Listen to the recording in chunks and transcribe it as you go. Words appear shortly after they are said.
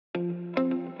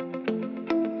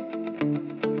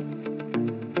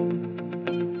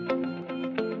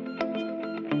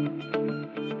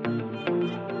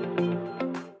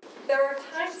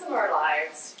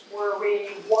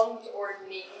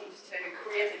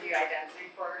new identity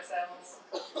for ourselves.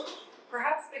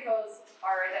 Perhaps because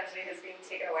our identity has been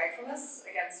taken away from us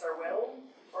against our will,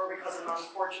 or because of an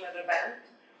unfortunate event,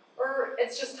 or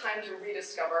it's just time to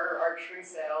rediscover our true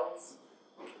selves.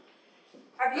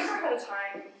 Have you ever had a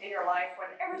time in your life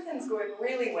when everything's going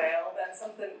really well, then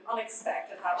something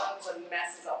unexpected happens and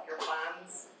messes up your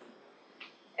plans?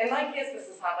 In my case, this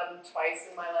has happened twice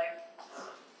in my life.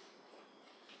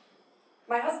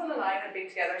 My husband and I had been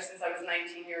together since I was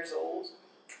 19 years old.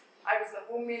 I was the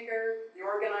homemaker, the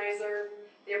organizer,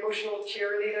 the emotional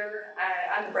cheerleader,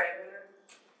 and the breadwinner.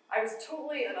 I was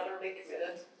totally and utterly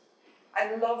committed.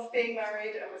 I loved being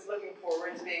married and was looking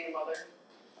forward to being a mother.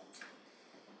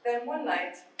 Then one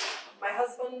night, my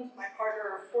husband, my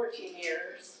partner of 14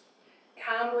 years,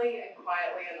 calmly and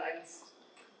quietly announced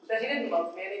that he didn't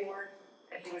love me anymore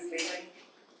and he was leaving.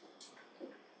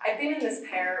 I'd been in this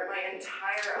pair my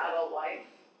entire adult life,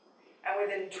 and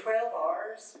within 12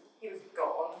 hours, he was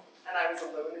gone and I was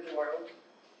alone in the world.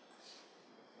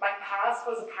 My past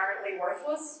was apparently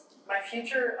worthless. My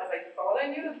future, as I thought I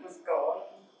knew it, was gone.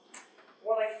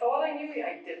 What I thought I knew,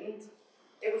 I didn't.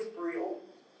 It was brutal.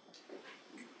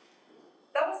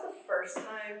 That was the first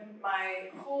time my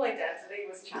whole identity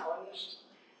was challenged,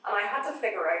 and I had to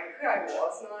figure out who I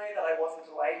was now that I wasn't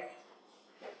a wife.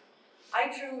 I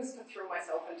chose to throw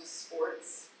myself into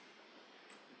sports.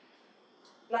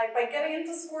 Now, by getting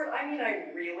into sport, I mean I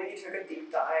really took a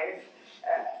deep dive.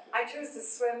 I chose to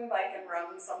swim, bike, and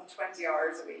run some 20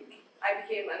 hours a week. I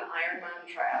became an Ironman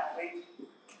triathlete.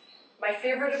 My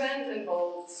favourite event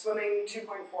involved swimming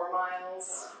 2.4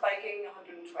 miles, biking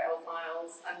 112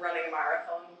 miles, and running a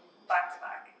marathon, back to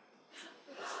back.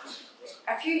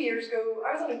 A few years ago,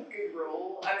 I was on a good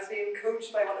roll. I was being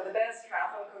coached by one of the best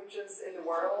triathlon coaches in the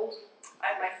world.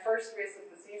 I had my first race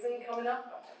of the season coming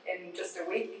up in just a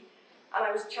week, and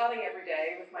I was chatting every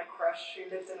day with my crush who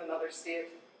lived in another state.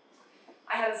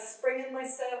 I had a spring in my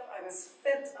step, I was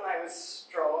fit, and I was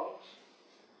strong.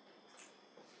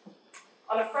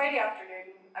 On a Friday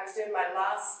afternoon, I was doing my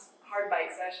last hard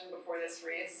bike session before this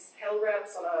race, hill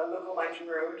reps on a local mountain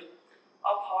road,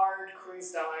 up hard,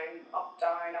 cruise down, up,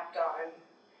 down, up, down.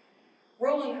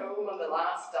 Rolling home on the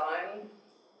last down,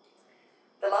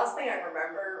 the last thing I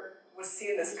remember was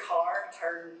seeing this car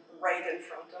turn right in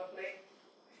front of me.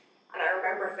 And I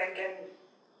remember thinking,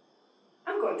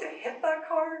 I'm going to hit that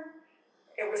car.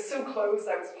 It was so close,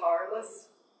 I was powerless.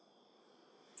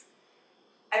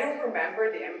 I don't remember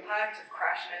the impact of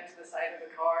crashing into the side of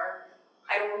the car.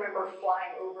 I don't remember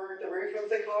flying over the roof of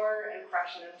the car and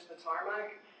crashing into the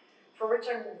tarmac, for which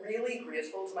I'm really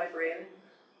grateful to my brain.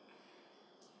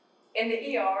 In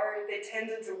the ER, they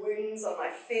tended to wounds on my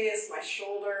face, my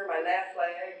shoulder, my left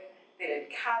leg. They did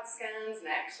CAT scans and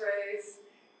x-rays,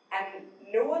 and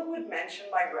no one would mention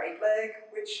my right leg,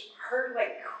 which hurt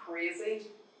like crazy.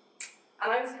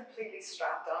 And I was completely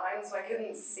strapped down, so I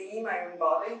couldn't see my own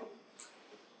body.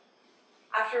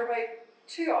 After about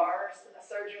 2 hours, a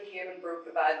surgeon came and broke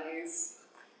the bad news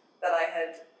that I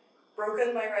had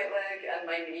broken my right leg and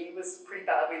my knee was pretty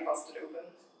badly busted open.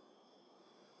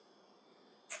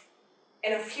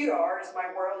 In a few hours,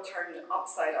 my world turned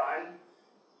upside down.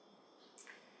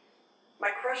 My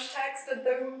crush texted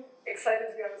though, excited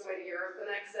to be on his way to Europe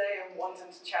the next day and wanting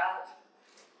to chat.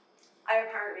 I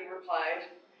apparently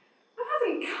replied, I'm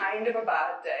having kind of a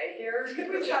bad day here, could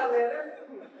we chat later?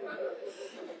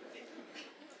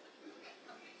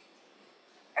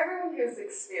 Everyone who's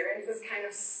experienced this kind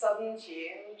of sudden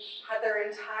change, had their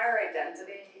entire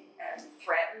identity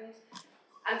threatened,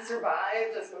 and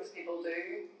survived, as most people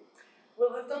do,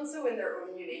 will have done so in their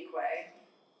own unique way.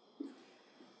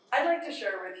 I'd like to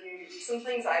share with you some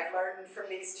things I've learned from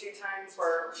these 2 times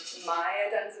where my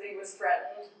identity was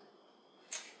threatened,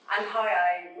 and how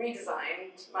I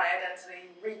redesigned my identity,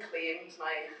 reclaimed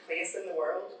my place in the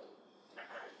world.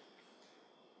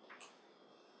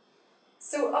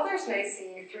 So others may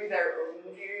see you through their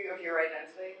own view of your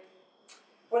identity.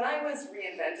 When I was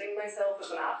reinventing myself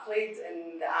as an athlete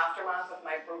in the aftermath of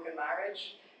my broken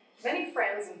marriage, many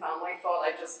friends and family thought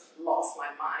I just lost my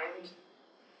mind.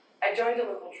 I joined a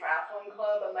local triathlon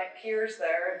club, and my peers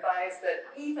there advised that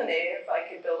even if I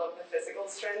could build up the physical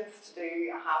strength to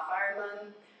do a half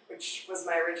Ironman, which was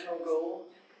my original goal,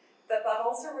 that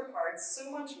also required so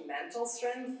much mental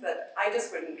strength that I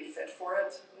just wouldn't be fit for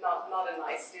it, not in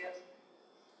my state.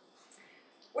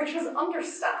 Which was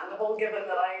understandable given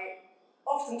that I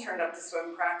often turned up to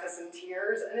swim practice in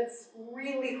tears, and it's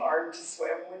really hard to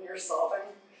swim when you're sobbing.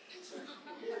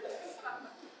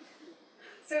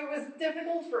 So it was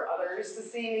difficult for others to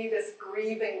see me, this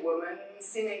grieving woman,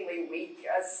 seemingly weak,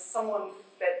 as someone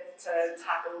fit to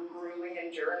tackle grueling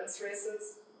endurance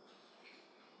races.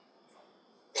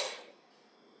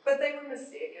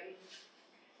 mistaken.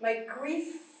 My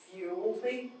grief fueled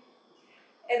me.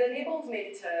 It enabled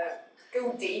me to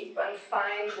go deep and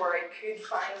find where I could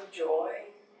find joy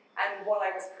and what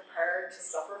I was prepared to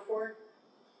suffer for.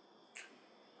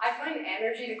 I found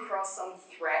energy to cross some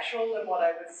threshold in what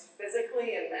I was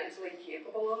physically and mentally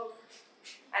capable of.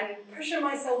 And pushing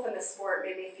myself in the sport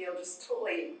made me feel just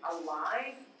totally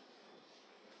alive.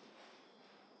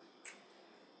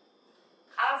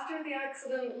 After the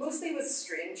accident, mostly with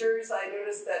strangers, I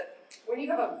noticed that when you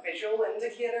have a visual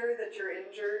indicator that you're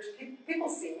injured, people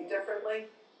see you differently.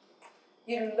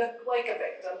 You look like a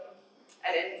victim,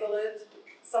 an invalid,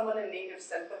 someone in need of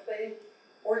sympathy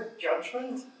or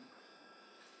judgment.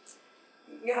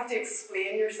 You have to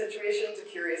explain your situation to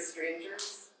curious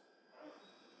strangers.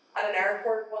 At an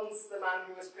airport once, the man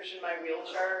who was pushing my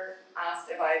wheelchair asked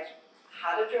if I'd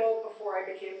had a job before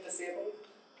I became disabled.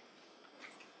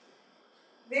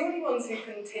 The only ones who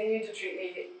continued to treat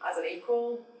me as an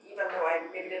equal, even though I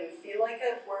maybe didn't feel like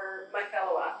it, were my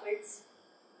fellow athletes.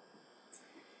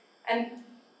 And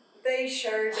they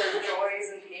shared their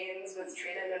joys and pains with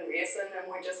training and racing,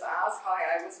 and would just ask how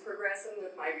I was progressing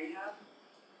with my rehab.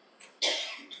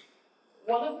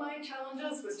 One of my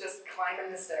challenges was just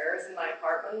climbing the stairs in my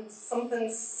apartment, something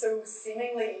so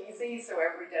seemingly easy, so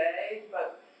every day,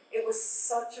 but it was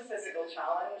such a physical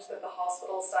challenge that the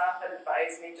hospital staff had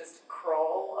advised me just to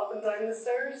crawl up and down the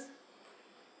stairs.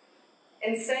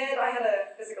 Instead, I had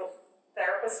a physical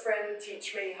therapist friend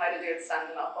teach me how to do it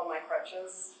standing up on my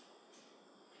crutches.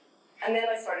 And then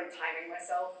I started timing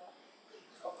myself,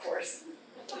 of course.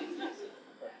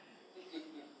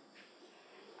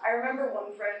 I remember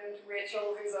one friend,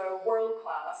 Rachel, who's a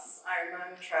world-class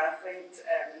Ironman triathlete,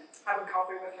 having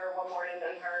coffee with her one morning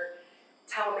and her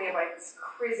telling me about this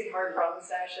crazy hard run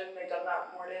session they'd done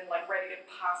that morning, like ready to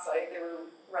pass out, they were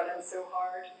running so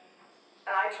hard.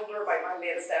 And I told her about my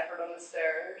latest effort on the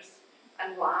stairs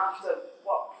and laughed at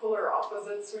what polar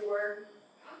opposites we were.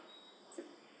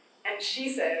 And she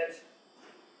said,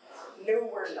 "No,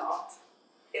 we're not.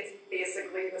 It's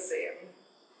basically the same."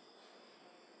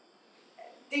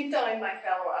 Deep down, my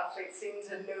fellow athletes seemed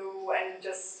to know and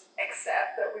just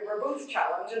accept that we were both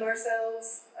challenging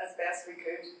ourselves as best we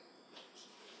could.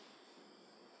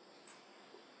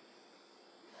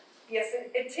 Yes,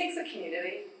 it takes a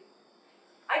community.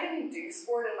 I didn't do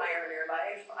sport in my earlier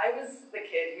life. I was the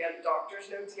kid who had a doctor's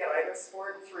note to get out of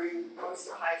sport through most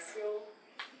of high school.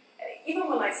 Even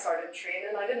when I started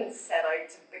training, I didn't set out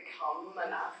to become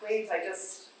an athlete. I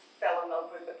just fell in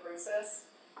love with the process.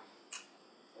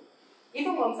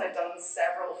 Even once I'd done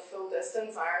several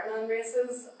full-distance Ironman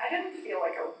races, I didn't feel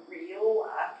like a real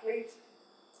athlete.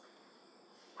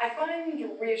 I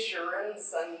found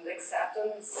reassurance and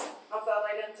acceptance of that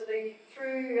identity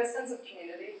through a sense of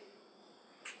community,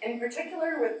 in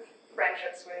particular with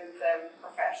friendships with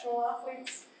professional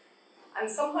athletes. And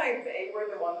somehow they were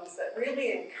the ones that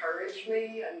really encouraged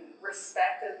me and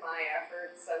respected my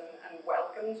efforts and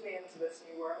welcomed me into this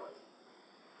new world.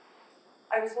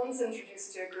 I was once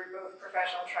introduced to a group of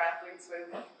professional triathletes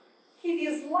with Keavy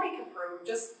is like a pro,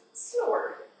 just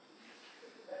slower.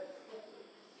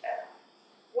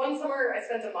 One summer, I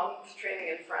spent a month training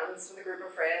in France with a group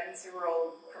of friends who were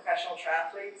all professional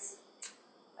triathletes.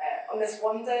 On this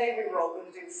one day, we were all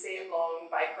going to do the same long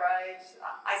bike ride.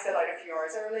 I set out a few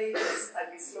hours early, because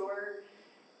I'd be slower.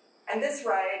 And this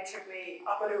ride took me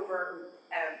up and over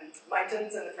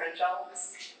mountains in the French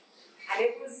Alps. And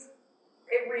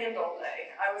it rained all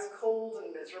day. I was cold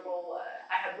and miserable.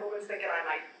 I had moments thinking I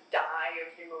might die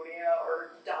of pneumonia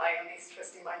or die on these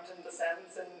twisty mountain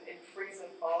descents in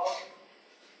freezing fog.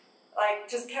 I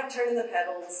just kept turning the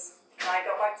pedals, and I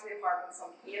got back to the apartment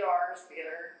some 8 hours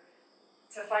later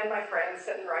to find my friends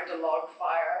sitting around a log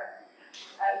fire.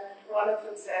 And one of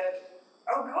them said,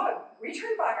 "Oh God, we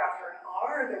turned back after an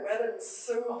hour. The weather was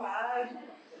so bad."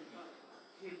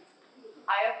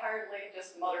 I apparently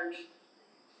just muttered,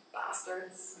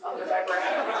 "Bastards," under my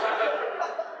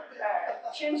breath.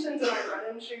 Changed into my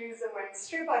running shoes and went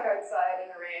straight back outside in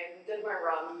the rain, did my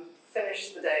run,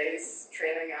 finished the day's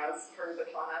training as per the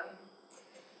plan.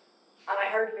 And I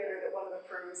heard later that one of the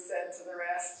pros said to the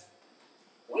rest,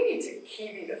 "We need to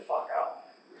Keavy the fuck up."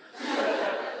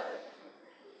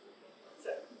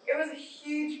 So it was a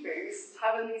huge boost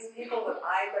having these people that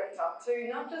I looked up to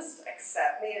not just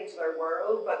accept me into their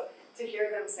world, but to hear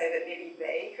them say that maybe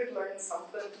they could learn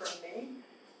something from me.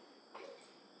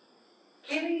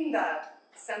 Gaining that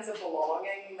sense of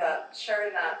belonging, that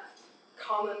sharing that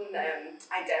common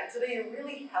identity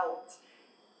really helped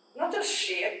not just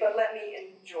shape, but let me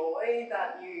enjoy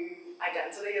that new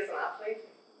identity as an athlete.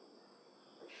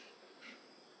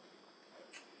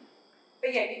 But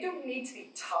But yeah, you don't need to be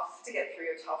tough to get through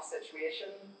a tough situation.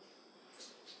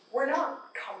 We're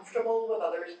not comfortable with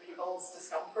other people's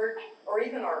discomfort, or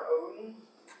even our own.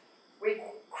 We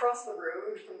cross the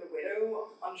road from the widow,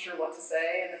 unsure what to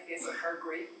say in the face of her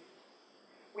grief.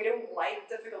 We don't like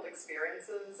difficult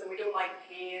experiences, and we don't like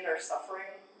pain or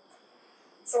suffering.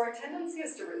 So our tendency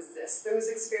is to resist those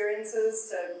experiences,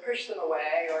 to push them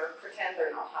away, or pretend they're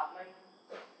not happening.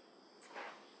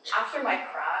 After my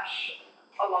crash,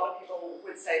 a lot of people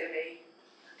would say to me,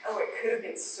 "Oh, it could have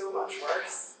been so much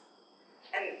worse."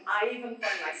 And I even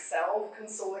found myself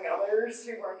consoling others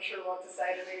who weren't sure what to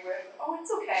say to me with, "Oh,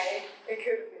 it's okay, it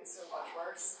could have been so much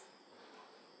worse."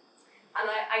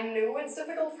 And I know it's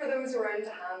difficult for those around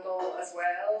to handle as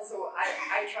well, so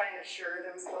I try and assure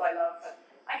those that I love that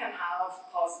I can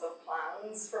have positive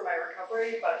plans for my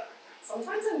recovery, but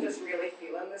sometimes I'm just really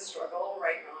feeling the struggle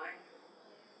right now.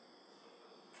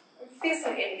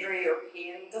 Facing injury or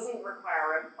pain doesn't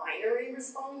require a binary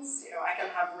response. You know, I can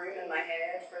have room in my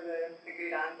head for the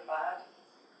good and the bad.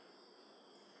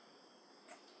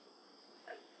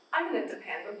 I'm an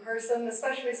independent person,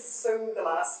 especially so the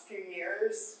last few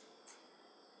years.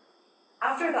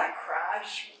 After that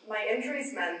crash, my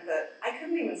injuries meant that I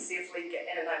couldn't even safely get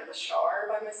in and out of the shower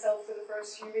by myself for the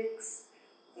first few weeks.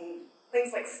 And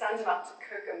things like standing up to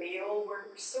cook a meal were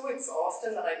so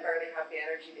exhausting that I barely have the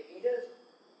energy to eat it.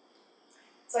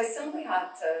 So I simply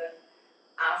had to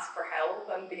ask for help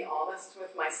and be honest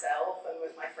with myself and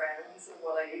with my friends and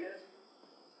what I needed.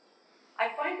 I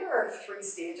find there are 3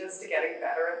 stages to getting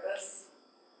better at this.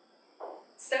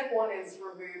 Step 1 is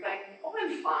removing, "Oh,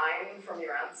 I'm fine," from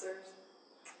your answers.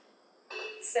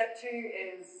 Step 2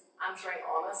 is answering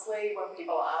honestly when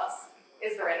people ask,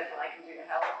 "Is there anything I can do to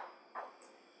help?"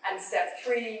 And step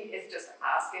 3 is just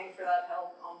asking for that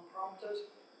help unprompted.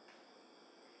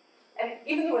 And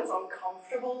even though it's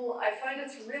uncomfortable, I find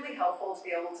it's really helpful to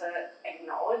be able to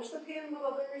acknowledge the pain with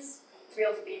others, to be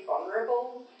able to be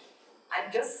vulnerable,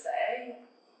 and just say,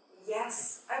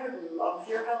 "Yes, I would love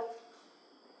your help."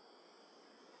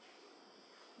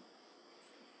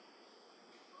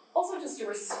 Also, just to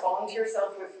respond to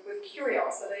yourself with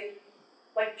curiosity.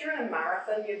 Like during a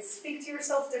marathon, you'd speak to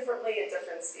yourself differently at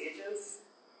different stages.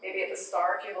 Maybe at the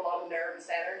start, you have a lot of nervous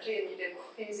energy and you'd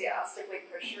enthusiastically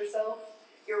push yourself.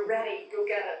 You're ready, go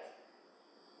get it.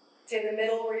 To in the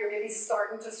middle, where you're maybe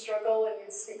starting to struggle and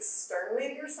you'd speak sternly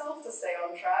to yourself to stay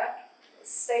on track.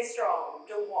 Stay strong,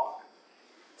 don't walk.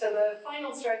 To the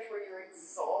final stretch where you're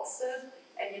exhausted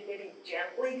and you'd maybe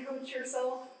gently coach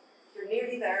yourself. You're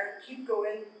nearly there, keep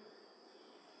going.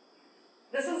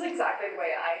 This is exactly the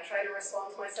way I try to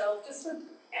respond to myself, just with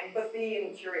empathy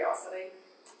and curiosity.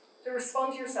 To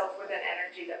respond to yourself with an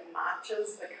energy that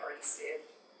matches the current state.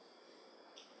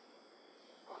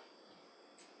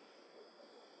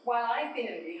 While I've been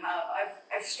in rehab,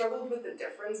 I've struggled with the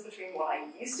difference between what I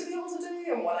used to be able to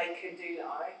do and what I could do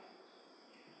now.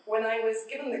 When I was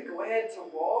given the go-ahead to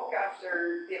walk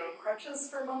after being on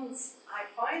crutches for months, I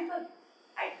find that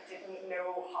I didn't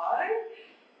know how.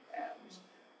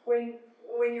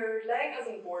 When your leg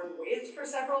hasn't borne weight for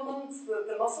several months,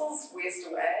 the muscles waste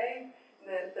away.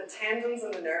 The tendons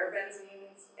and the nerve ends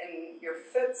in your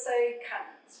foot, say,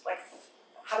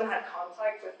 haven't had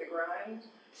contact with the ground.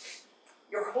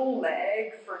 Your whole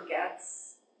leg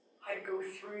forgets how to go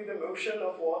through the motion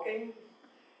of walking.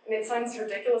 And it sounds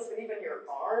ridiculous, but even your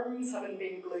arms, having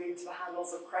been glued to the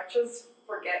handles of crutches,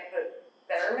 forget that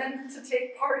they're meant to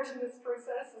take part in this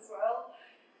process as well.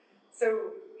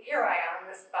 So here I am,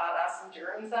 this badass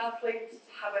endurance athlete,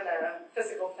 having a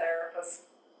physical therapist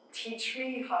teach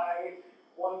me how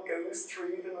one goes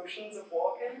through the motions of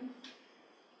walking.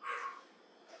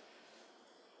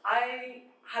 I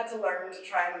had to learn to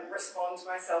try and respond to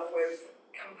myself with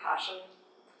compassion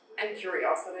and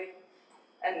curiosity.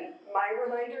 And my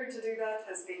reminder to do that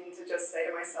has been to just say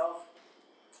to myself,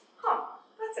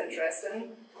 that's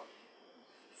interesting.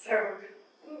 So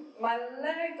my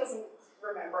leg doesn't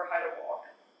remember how to walk.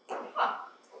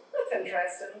 That's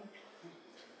interesting.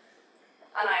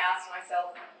 And I asked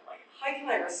myself, how can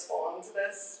I respond to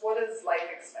this? What is life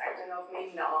expecting of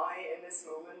me now in this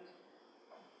moment?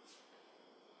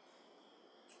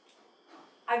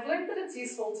 I've learned that it's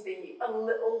useful to be a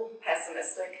little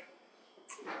pessimistic.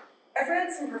 I've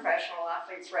read some professional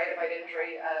athletes write about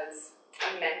injury as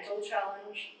a mental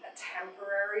challenge, a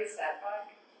temporary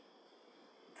setback.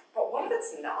 But what if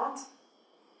it's not?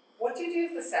 What do you do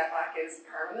if the setback is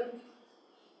permanent?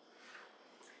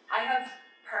 I have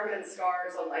permanent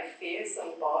scars on my face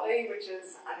and body, which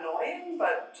is annoying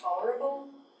but tolerable.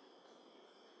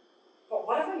 But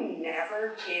what if I'm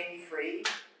never pain-free?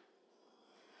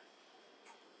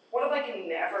 What if I can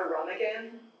never run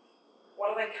again? What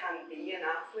I can't be an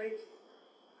athlete.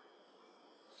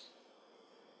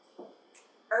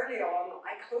 Early on,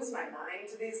 I closed my mind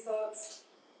to these thoughts.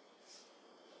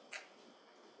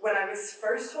 When I was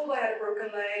first told I had a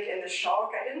broken leg, in the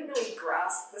shock, I didn't really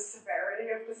grasp the severity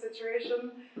of the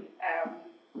situation.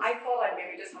 I thought I'd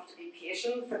maybe just have to be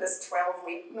patient for this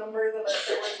 12-week number that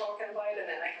they were talking about, and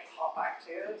then I could hop back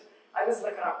to it. I was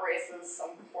looking at races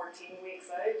some 14 weeks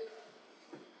out.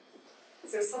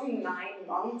 So some 9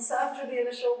 months after the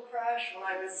initial crash, when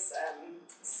I was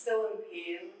still in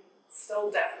pain,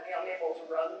 still definitely unable to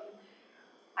run,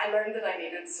 I learned that I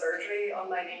needed surgery on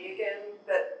my knee again,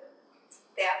 that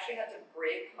they actually had to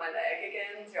break my leg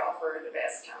again to offer the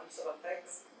best chance of a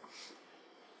fix.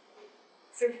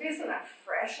 So facing a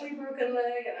freshly broken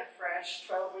leg and a fresh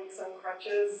 12 weeks on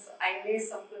crutches, I knew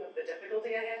something of the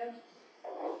difficulty ahead.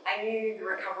 I knew the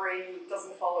recovery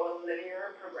doesn't follow a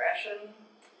linear progression,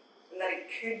 and that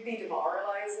it could be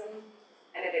demoralizing,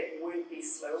 and that it would be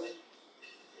slow.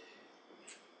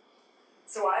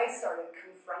 So I started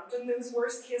confronting those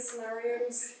worst case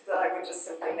scenarios that I would just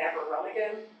simply never run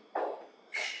again.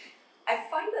 I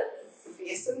find that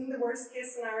facing the worst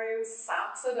case scenarios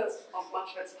saps it of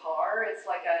much of its power. It's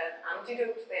like an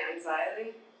antidote to the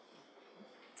anxiety.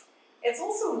 It's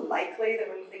also likely that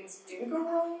when things do go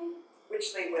wrong,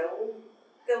 which they will,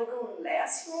 they'll go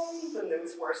less wrong than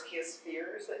those worst case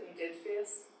fears that you did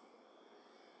face.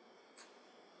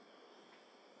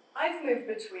 I've moved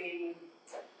between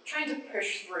trying to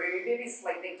push through, maybe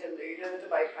slightly deluded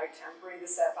about how temporary the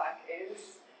setback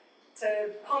is,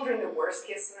 to pondering the worst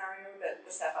case scenario that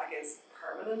the setback is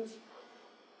permanent.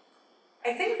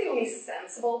 I think the only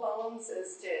sensible balance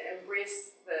is to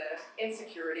embrace the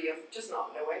insecurity of just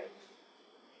not knowing.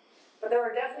 But there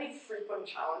are definitely frequent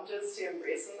challenges to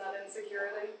embracing that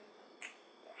insecurity.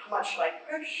 How much should I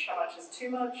push? How much is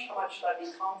too much? How much should I be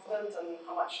confident? And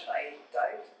how much should I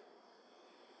doubt?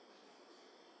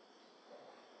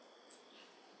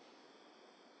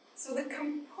 So the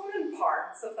component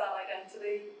parts of that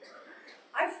identity,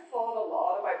 I've thought a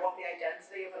lot about what the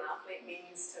identity of an athlete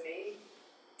means to me.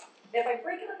 If I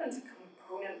break it up into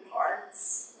component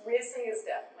parts, racing is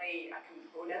definitely a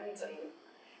component, and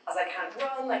as I can't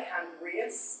run, I can't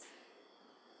race.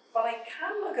 But I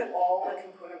can look at all the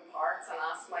component parts and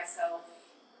ask myself,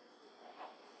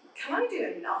 can I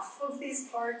do enough of these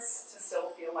parts to still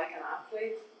feel like an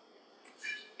athlete?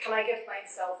 Can I give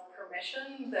myself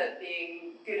permission that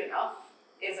being good enough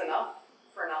is enough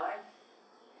for now?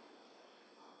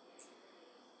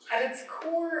 At its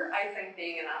core, I think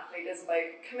being an athlete is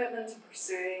about commitment to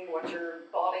pursuing what your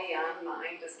body and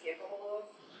mind is capable of.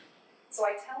 So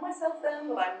I tell myself then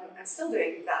that I'm still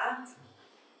doing that.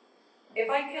 If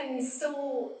I can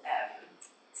still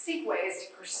seek ways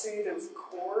to pursue those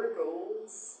core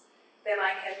goals, then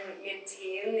I can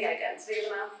maintain the identity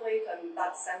of an athlete and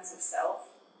that sense of self.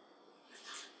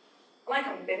 And I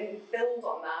can build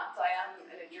on that. I am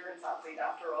an endurance athlete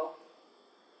after all.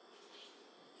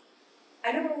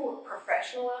 I know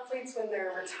professional athletes, when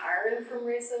they're retiring from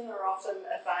racing, are often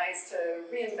advised to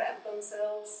reinvent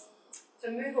themselves,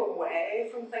 to move away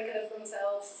from thinking of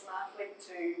themselves as an athlete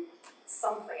to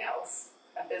something else,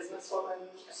 a businesswoman,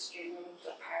 a student,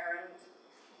 a parent.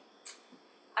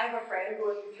 I have a friend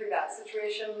going through that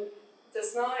situation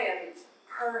just now, and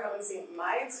her having seen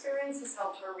my experience has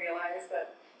helped her realize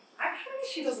that actually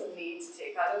she doesn't need to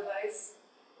take that advice.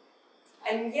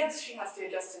 And yes, she has to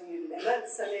adjust to new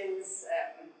limits and is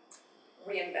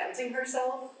reinventing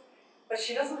herself, but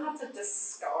she doesn't have to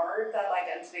discard that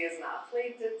identity as an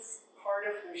athlete. It's part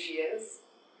of who she is.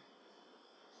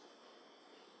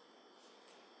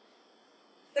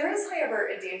 There is, however,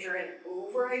 a danger in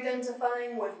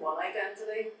over-identifying with one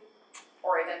identity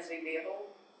or identity label.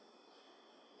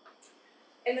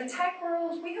 In the tech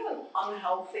world, we have an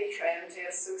unhealthy trend to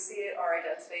associate our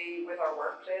identity with our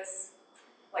workplace.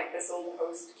 Like this old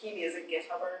post, Keavy is a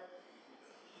GitHubber.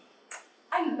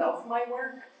 I love my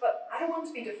work, but I don't want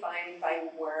to be defined by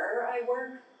where I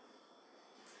work.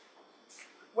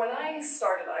 When I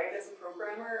started out as a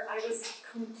programmer, I was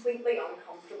completely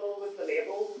uncomfortable with the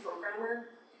label programmer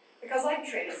because I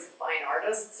trained as a fine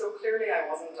artist, so clearly I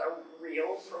wasn't a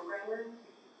real programmer.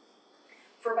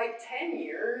 For about 10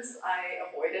 years, I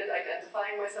avoided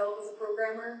identifying myself as a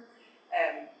programmer,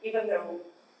 even though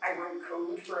I wrote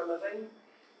code for a living.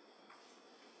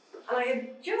 And I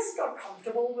had just got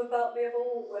comfortable with that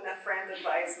label when a friend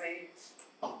advised me,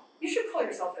 you should call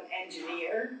yourself an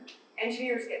engineer.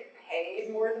 Engineers get paid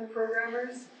more than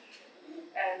programmers.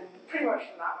 And pretty much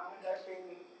from that moment, I've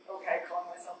been okay calling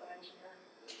myself an engineer.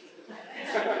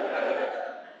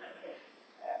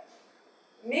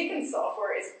 Making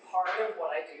software is part of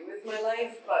what I do with my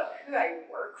life, but who who I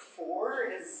work for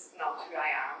is not who I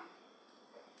am.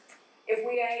 If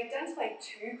we identify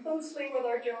too closely with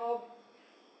our job,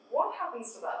 what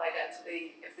happens to that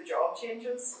identity if the job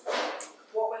changes?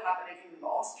 What would happen if you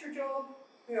lost your job?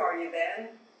 Who are you then?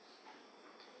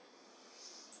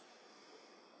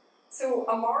 So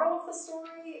a moral of the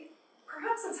story,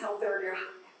 perhaps it's healthier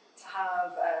to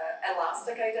have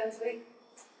elastic identity,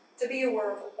 to be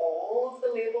aware of all of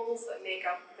the labels that make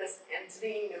up this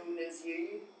entity known as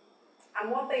you, and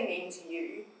what they mean to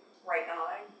you right now.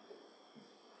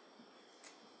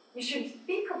 You should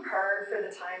be prepared for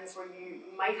the times where you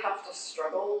might have to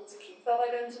struggle to keep that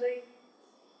identity,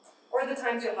 or the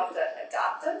times you'll have to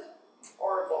adapt it,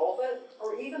 or evolve it,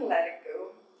 or even let it go.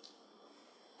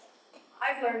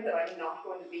 I've learned that I'm not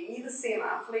going to be the same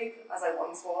athlete as I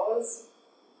once was.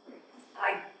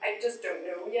 I just don't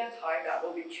know yet how that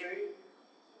will be true.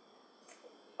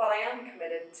 But I am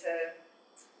committed to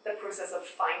the process of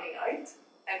finding out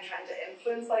and trying to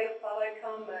influence that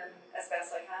outcome as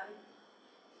best I can.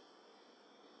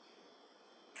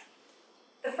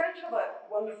 The French have a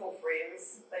wonderful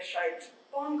phrase. They shout,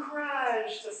 "Bon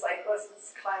courage" to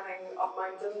cyclists climbing up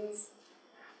mountains.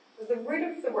 The root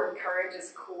of the word courage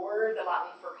is cor, the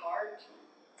Latin for heart.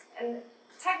 And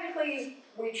technically,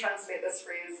 we translate this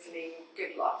phrase to mean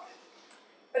good luck.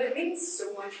 But it means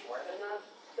so much more than that.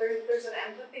 There's an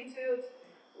empathy to it.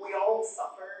 We all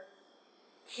suffer.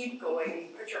 Keep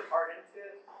going, put your heart into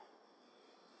it.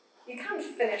 You can't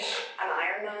finish an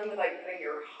Ironman without putting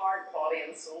your heart, body,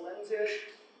 and soul into it.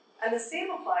 And the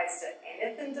same applies to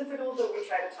anything difficult that we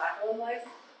try to tackle in life.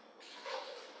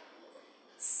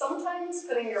 Sometimes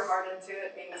putting your heart into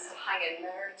it means to hang in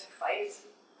there, to fight.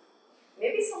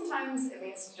 Maybe sometimes it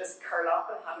means to just curl up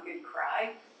and have a good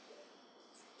cry.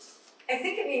 I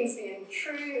think it means being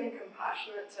true and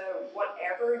compassionate to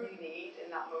whatever you need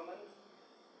in that moment.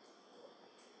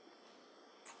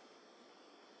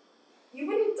 You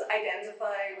wouldn't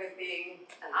identify with being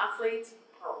an athlete,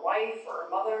 or a wife, or a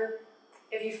mother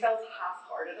if you felt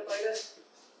half-hearted about it.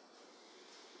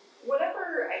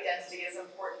 Whatever identity is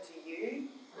important to you,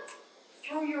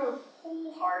 throw your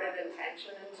wholehearted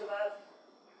intention into that.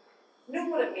 Know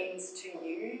what it means to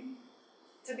you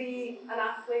to be an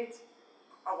athlete,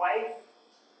 a wife,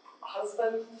 a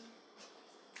husband,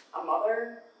 a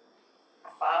mother, a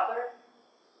father,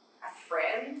 a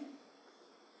friend,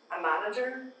 a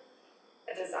manager,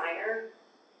 a designer,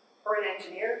 or an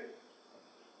engineer.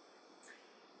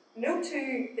 Know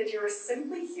too that you're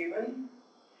simply human,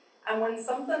 and when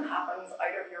something happens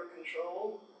out of your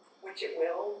control, which it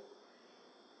will,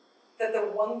 that the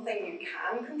one thing you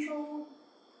can control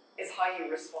is how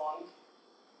you respond.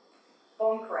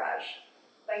 Bon courage.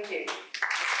 Thank you.